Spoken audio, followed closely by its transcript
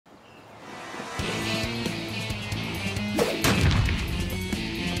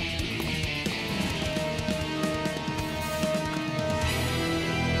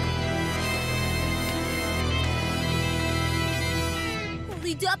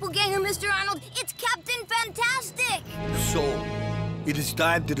doppelganger, Mr. Arnold. It's Captain Fantastic. So, it is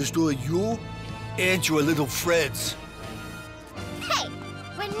time to destroy you and your little friends. Hey,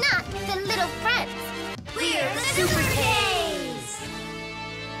 we're not the little friends. We're the Super K's.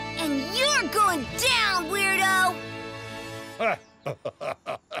 And you're going down, Weirdo.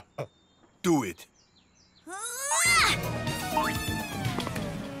 Do it.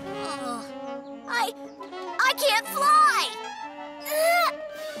 I can't fly.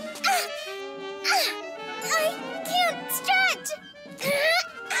 I can't stretch.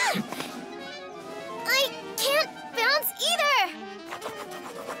 I can't bounce either.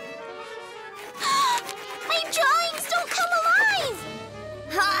 My drawings don't come alive.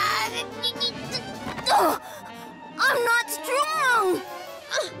 I'm not strong.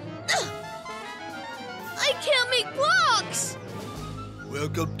 I can't make blocks.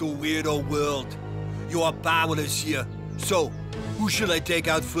 Welcome to Weirdo World. You are powerless here. So, who should I take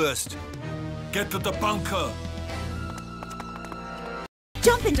out first? Get to the bunker.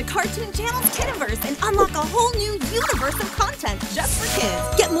 Jump into Kartoon Channel's Kidiverse and unlock a whole new universe of content just for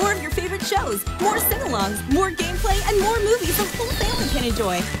kids. Get more of your favorite shows, more sing-alongs, more gameplay, and more movies the whole family can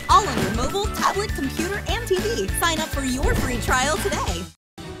enjoy. All on your mobile, tablet, computer, and TV. Sign up for your free trial today.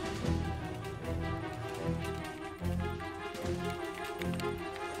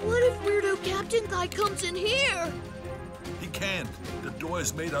 What if Weirdo Captain Guy comes in here? He can't. The door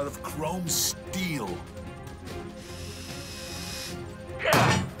is made out of chrome steel.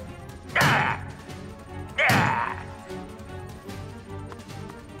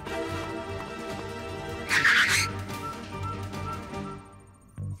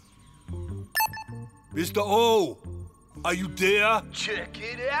 Mr. O, are you there? Check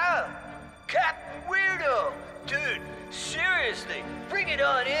it out! Captain Weirdo! Dude, seriously, bring it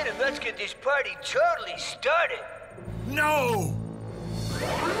on in and let's get this party totally started! No!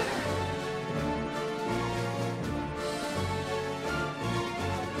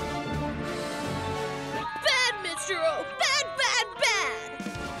 Bad, Mr. O! Bad, bad, bad!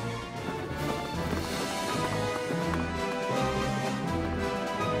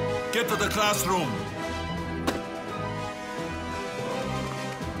 Get to the classroom!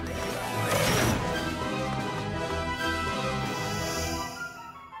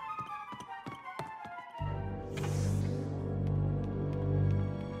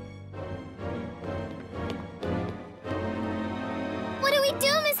 What do we do,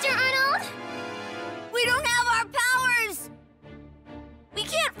 Mr. Arnold? We don't have our powers! We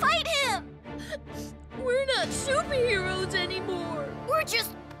can't fight him! We're not superheroes anymore! We're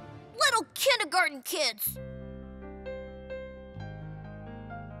just little kindergarten kids!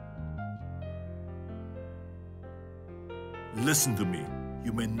 Listen to me.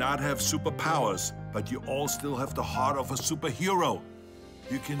 You may not have superpowers, but you all still have the heart of a superhero.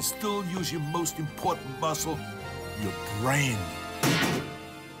 You can still use your most important muscle, your brain.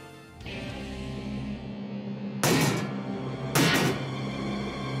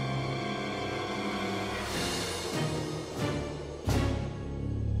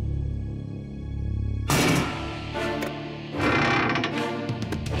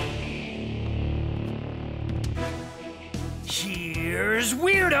 Here's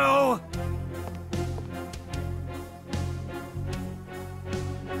Weirdo!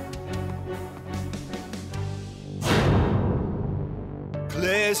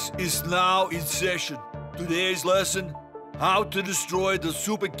 Class is now in session. Today's lesson, how to destroy the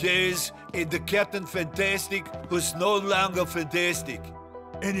Super K's and the Captain Fantastic who's no longer fantastic.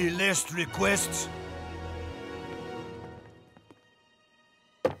 Any last requests?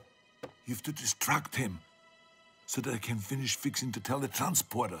 You have to distract him so that I can finish fixing the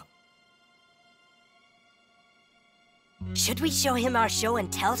teletransporter. Should we show him our show and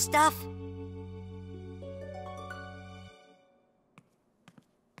tell stuff?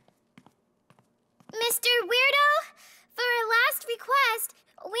 Mr. Weirdo, for our last request,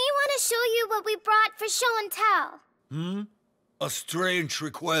 we want to show you what we brought for show and tell. A strange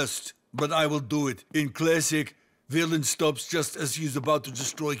request, but I will do it. In classic, villain stops just as he's about to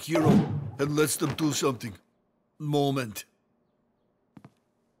destroy hero and lets them do something. Moment.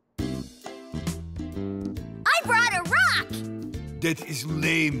 I brought a rock! That is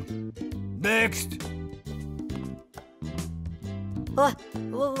lame. Next.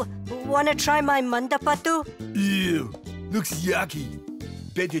 Wanna try my mandapatu? Ew, looks yucky.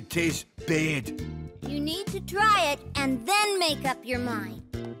 Bet it tastes bad. You need to try it and then make up your mind.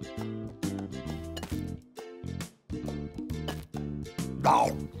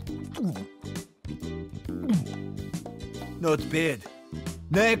 Not bad.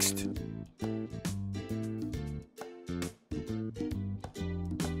 Next.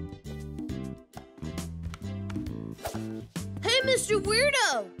 Mr.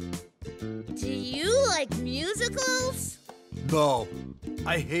 Weirdo. Do you like musicals? No,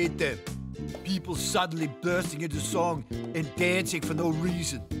 I hate them. People suddenly bursting into song and dancing for no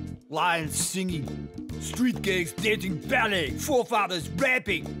reason. Lions singing, street gangs dancing ballet, forefathers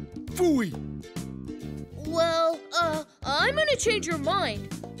rapping. Phooey! Well, I'm gonna change your mind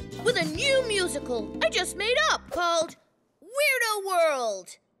with a new musical I just made up called Weirdo World.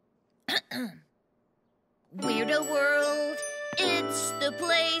 Weirdo World, it's the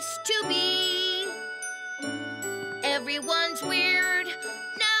place to be. Everyone's weird,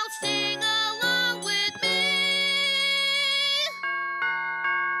 now sing along with me.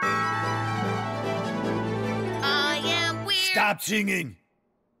 I am weird. Stop singing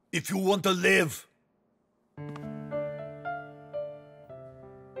if you want to live.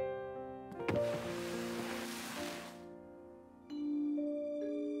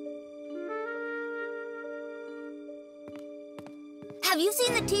 Have you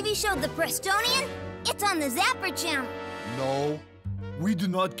seen the TV show The Prestonian? It's on the Zapper channel. No, we do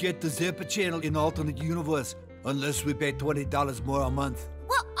not get the Zapper channel in alternate universe unless we pay $20 more a month.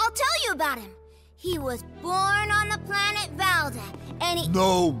 Well, I'll tell you about him. He was born on the planet Valda, and he...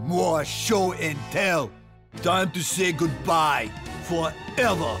 No more show and tell. Time to say goodbye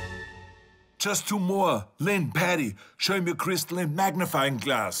forever. Just two more. Lynn, Patty, show him your crystalline magnifying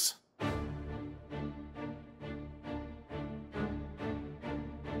glass.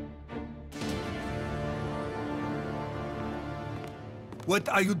 What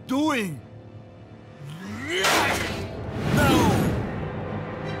are you doing? No!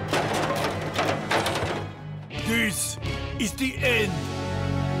 This is the end.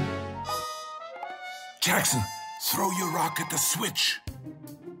 Jackson, throw your rock at the switch.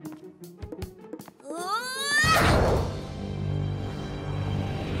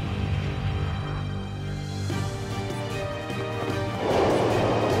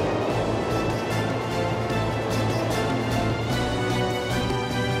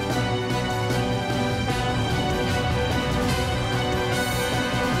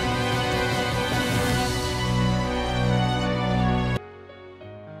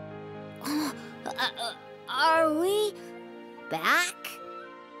 Are we back?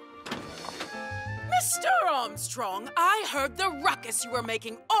 Mr. Armstrong, I heard the ruckus you were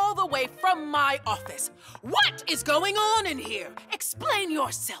making all the way from my office. What is going on in here? Explain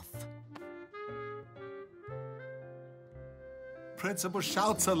yourself. Principal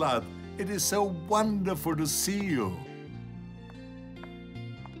shouts a lot. It is so wonderful to see you.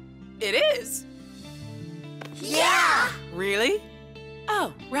 It is? Yeah! Really?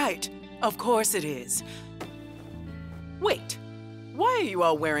 Oh, right. Of course it is. Wait, why are you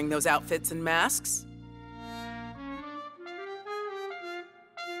all wearing those outfits and masks?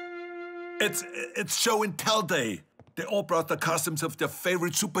 It's show and tell day. They all brought the costumes of their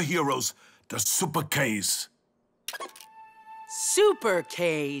favorite superheroes, the Super Ks. Super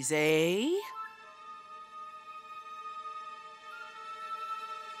Ks, eh?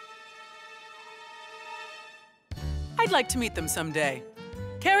 I'd like to meet them someday.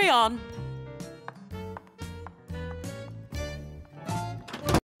 Carry on.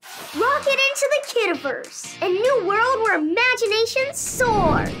 Rocket into the Kidiverse, a new world where imagination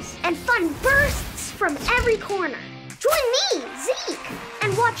soars and fun bursts from every corner. Join me, Zeke,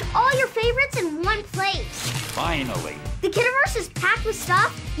 and watch all your favorites in one place. Finally. The Kidiverse is packed with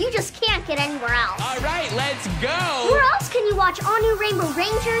stuff you just can't get anywhere else. All right, let's go. Where else can you watch all new Rainbow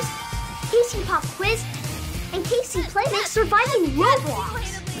Rangers, Casey Pop Quiz, and Casey Playmix surviving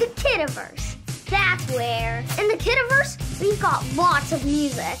Roblox? The Kidiverse. That's where. In the Kidiverse, we've got lots of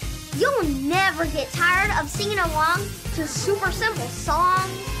music. You'll never get tired of singing along to super simple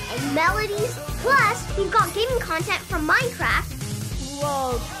songs and melodies. Plus, we've got gaming content from Minecraft,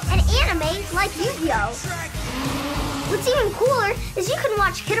 and anime like Yu-Gi-Oh! What's even cooler is you can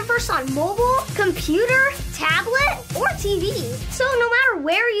watch Kidiverse on mobile, computer, tablet, or TV. So no matter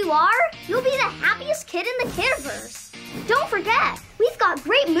where you are, you'll be the happiest kid in the Kidiverse. Don't forget, we've got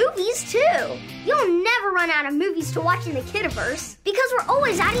great movies too. You'll never run out of movies to watch in the Kidiverse because we're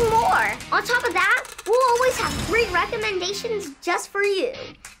always adding more. On top of that, we'll always have great recommendations just for you.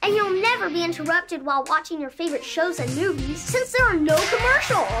 And you'll never be interrupted while watching your favorite shows and movies since there are no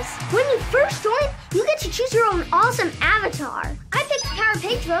commercials. When you first join, you get to choose your own awesome avatar. I picked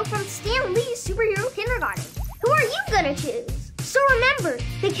Pedro from Stan Lee's Superhero Kindergarten. Who are you gonna choose? So remember,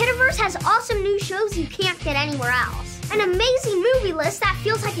 the Kidiverse has awesome new shows you can't get anywhere else. An amazing movie list that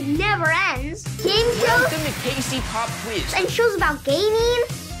feels like it never ends. Game shows. Welcome to Casey Pop Quiz. And shows about gaming.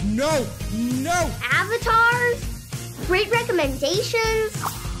 No. Avatars. Great recommendations.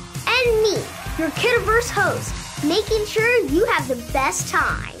 And me, your Kidiverse host, making sure you have the best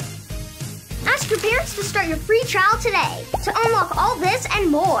time. Ask your parents to start your free trial today to unlock all this and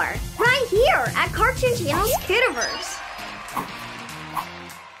more right here at Cartoon Channel's Kidiverse.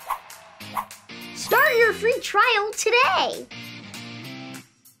 Start your free trial today.